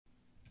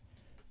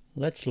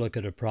Let's look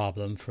at a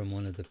problem from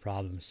one of the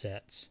problem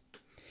sets.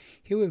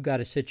 Here we've got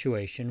a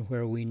situation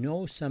where we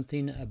know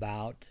something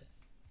about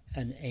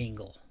an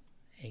angle,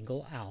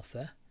 angle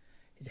alpha.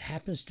 It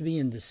happens to be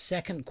in the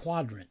second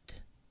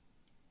quadrant,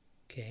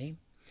 okay?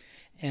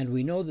 And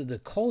we know that the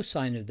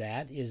cosine of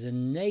that is a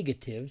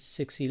negative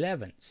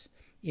 6/11.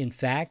 In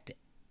fact,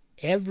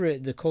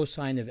 the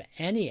cosine of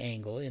any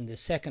angle in the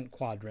second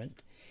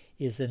quadrant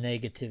is a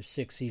negative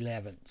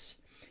 6/11.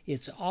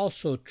 It's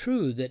also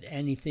true that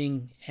any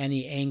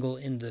angle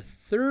in the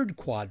third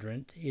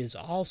quadrant is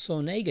also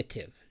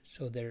negative.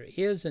 So there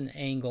is an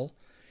angle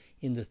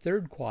in the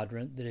third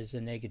quadrant that is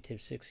a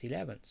negative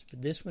 6/11.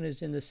 But this one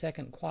is in the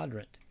second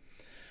quadrant.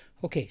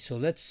 Okay, so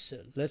let's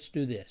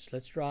do this.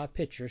 Let's draw a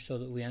picture so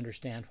that we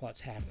understand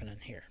what's happening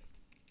here.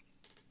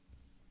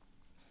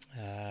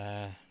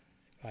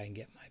 If I can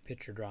get my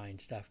picture drawing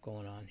stuff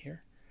going on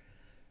here.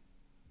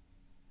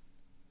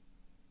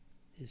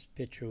 This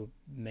picture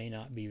may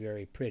not be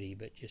very pretty,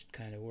 but just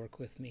kind of work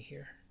with me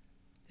here.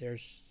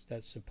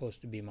 That's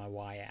supposed to be my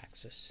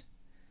y-axis.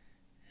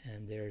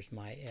 And there's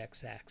my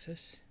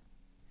x-axis.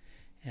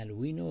 And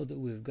we know that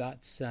we've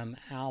got some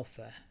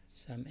alpha,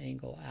 some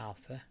angle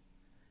alpha,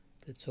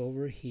 that's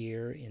over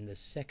here in the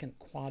second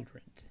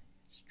quadrant.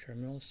 Its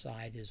terminal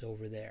side is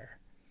over there.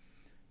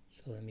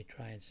 So let me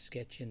try and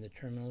sketch in the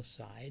terminal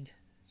side.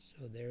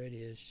 So there it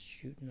is,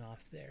 shooting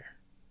off there.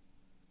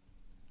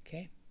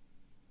 Okay?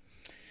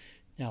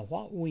 Now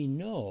what we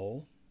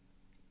know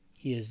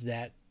is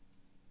that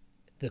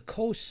the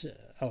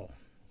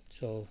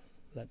so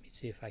let me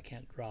see if I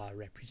can't draw a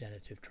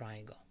representative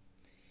triangle.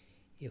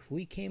 If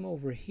we came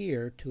over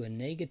here to a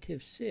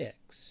negative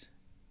 6,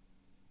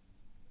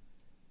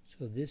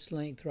 so this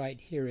length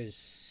right here is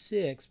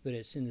 6, but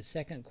it's in the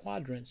second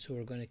quadrant, so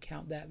we're going to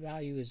count that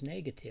value as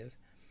negative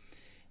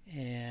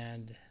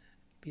and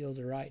build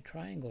a right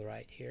triangle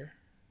right here.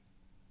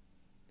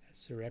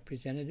 That's the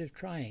representative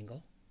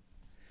triangle.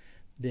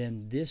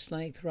 Then this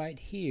length right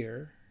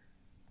here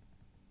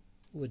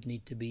would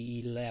need to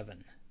be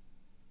 11.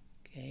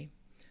 Okay,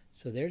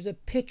 so there's a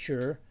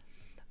picture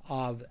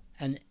of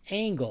an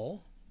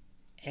angle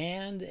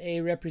and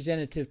a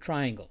representative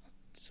triangle.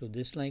 So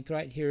this length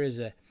right here is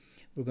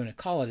we're going to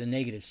call it a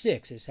negative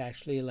 6. It's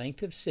actually a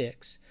length of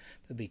 6,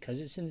 but because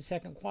it's in the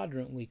second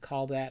quadrant, we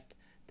call that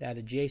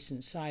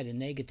adjacent side a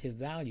negative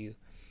value,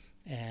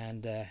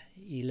 and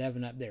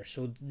 11 up there.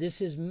 So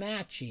this is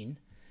matching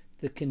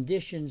the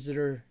conditions that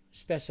are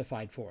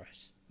specified for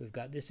us. We've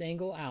got this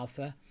angle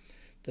alpha.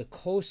 The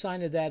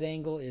cosine of that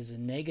angle is a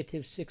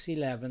negative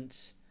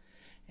 6/11,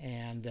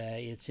 and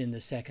it's in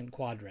the second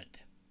quadrant.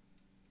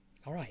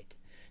 All right.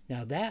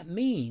 Now that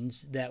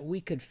means that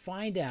we could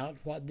find out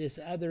what this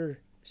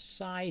other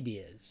side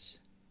is.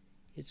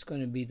 It's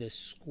going to be the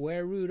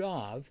square root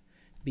of,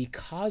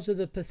 because of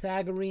the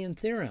Pythagorean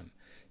theorem.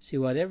 See,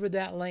 whatever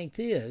that length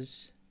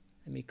is,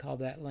 let me call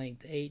that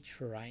length h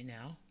for right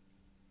now.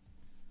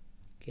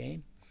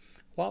 Okay.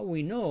 What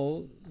we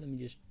know, let me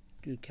just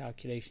do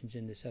calculations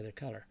in this other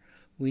color.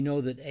 We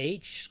know that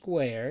h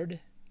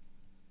squared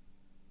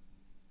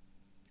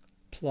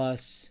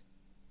plus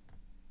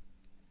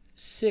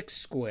 6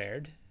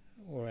 squared,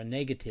 or a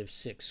negative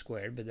 6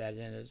 squared, but that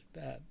ends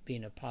up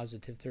being a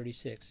positive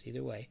 36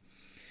 either way,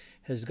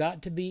 has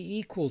got to be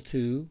equal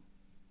to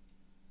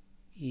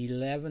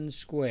 11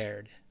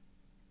 squared.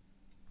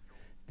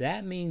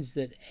 That means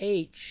that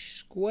h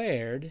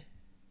squared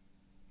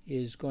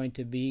is going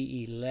to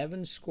be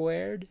 11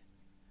 squared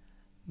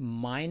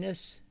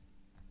minus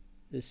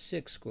the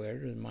 6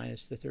 squared, or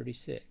minus the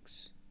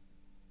 36.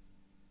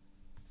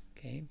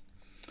 Okay,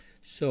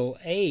 so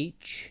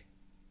h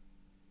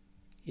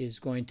is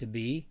going to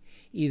be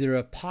either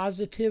a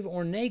positive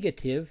or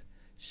negative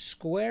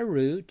square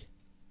root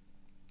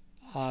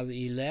of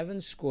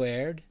 11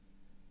 squared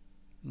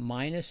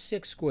minus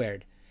 6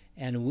 squared.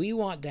 And we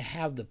want to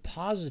have the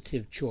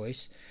positive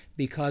choice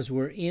because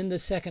we're in the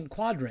second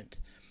quadrant.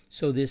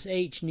 So this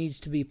h needs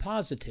to be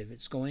positive.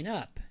 It's going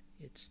up.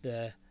 It's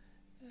the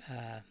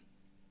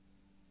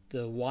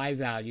y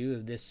value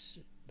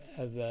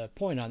of a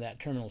point on that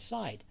terminal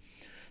side.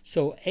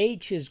 So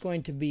h is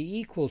going to be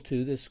equal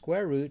to the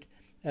square root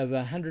of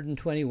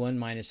 121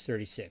 minus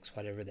 36,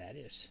 whatever that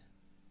is.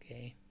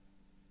 Okay,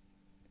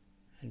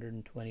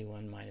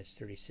 121 minus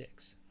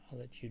 36. I'll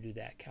let you do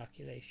that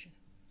calculation.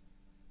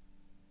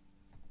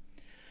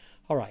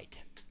 All right.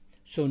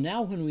 So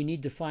now when we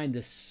need to find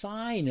the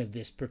sine of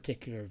this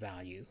particular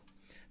value,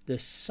 the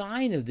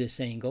sine of this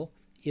angle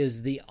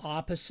is the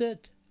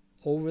opposite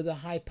over the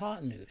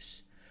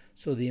hypotenuse.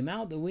 So the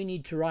amount that we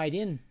need to write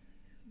in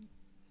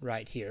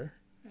right here,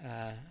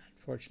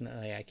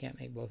 unfortunately I can't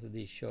make both of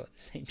these show at the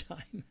same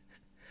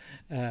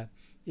time,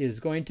 is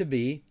going to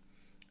be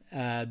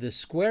the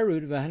square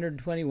root of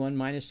 121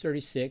 minus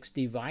 36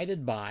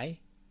 divided by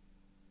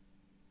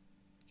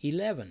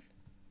 11.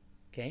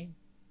 Okay?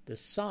 The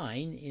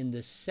sign in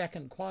the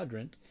second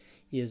quadrant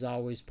is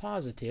always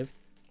positive,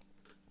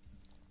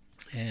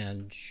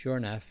 and sure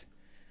enough,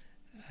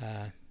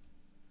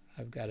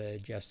 I've got to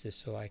adjust this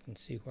so I can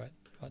see what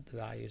the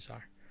values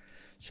are.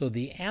 So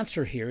the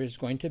answer here is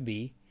going to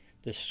be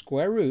the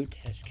square root,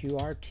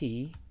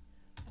 SQRT,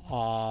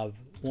 of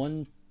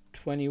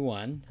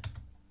 121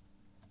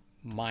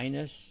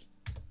 minus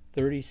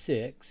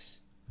 36,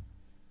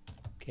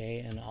 okay,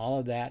 and all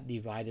of that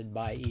divided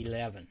by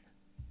 11.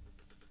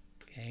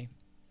 Okay,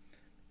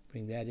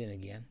 bring that in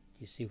again.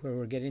 You see where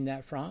we're getting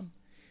that from?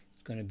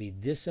 It's going to be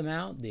this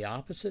amount, the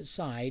opposite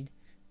side,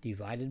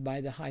 divided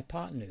by the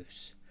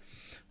hypotenuse.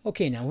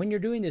 Okay, now when you're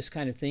doing this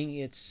kind of thing,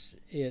 it's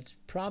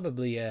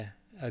probably a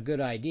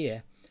good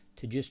idea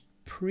to just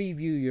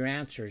preview your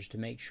answers to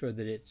make sure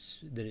that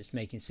it's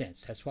making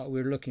sense. That's what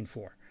we're looking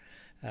for.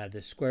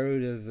 The square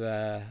root of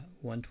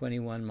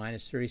 121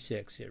 minus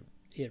 36,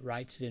 it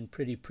writes it in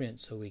pretty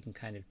print so we can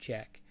kind of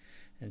check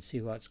and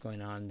see what's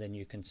going on. Then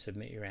you can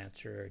submit your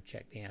answer or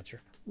check the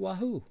answer.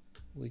 Wahoo!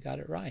 We got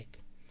it right.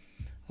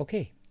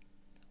 Okay,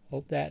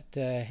 hope that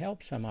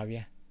helps some of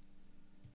you.